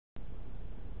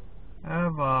I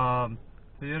have a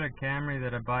Toyota Camry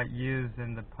that I bought used,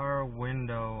 and the power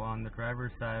window on the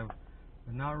driver's side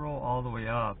would not roll all the way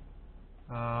up.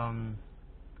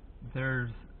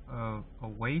 There's a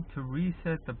way to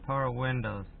reset the power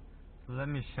windows. So let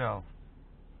me show.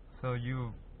 So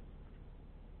you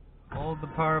hold the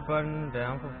power button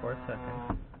down for 4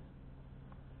 seconds.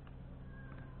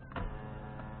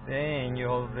 Then you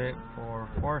hold it for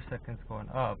 4 seconds going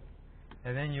up.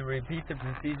 And then you repeat the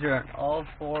procedure on all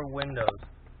 4 windows.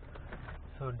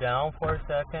 So down 4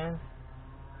 seconds,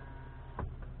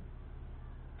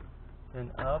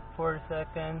 then up 4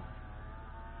 seconds.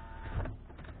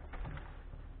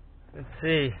 Let's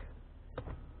see.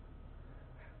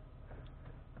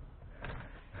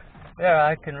 There,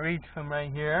 I can reach from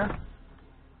right here.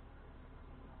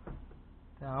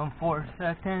 Down 4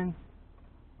 seconds,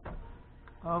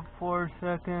 up 4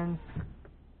 seconds.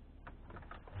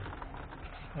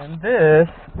 And this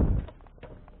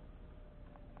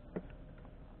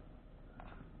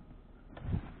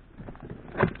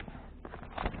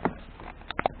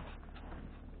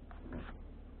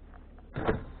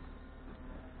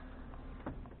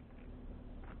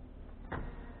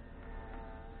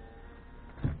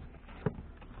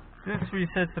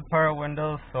resets the power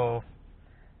window, so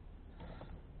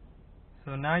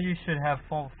now you should have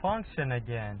full function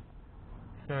again.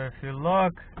 So if you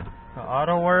look, the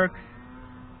auto works,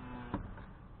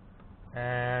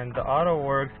 and the auto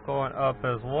works going up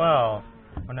as well.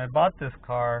 When I bought this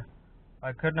car,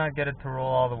 I could not get it to roll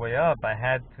all the way up. I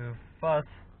had to fuss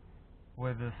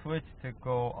with the switch to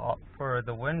go up for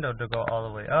the window to go all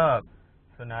the way up.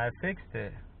 So now I fixed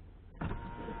it.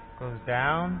 Goes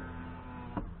down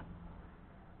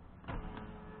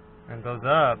and goes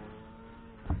up.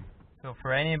 So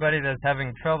for anybody that's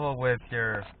having trouble with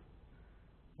your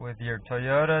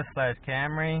Toyota /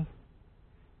 Camry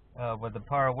with the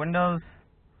power windows,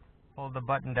 hold the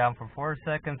button down for 4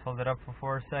 seconds, hold it up for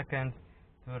 4 seconds,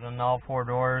 do it on all 4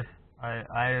 doors.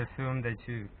 I assume that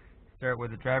you start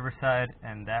with the driver's side,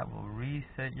 and that will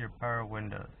reset your power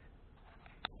windows.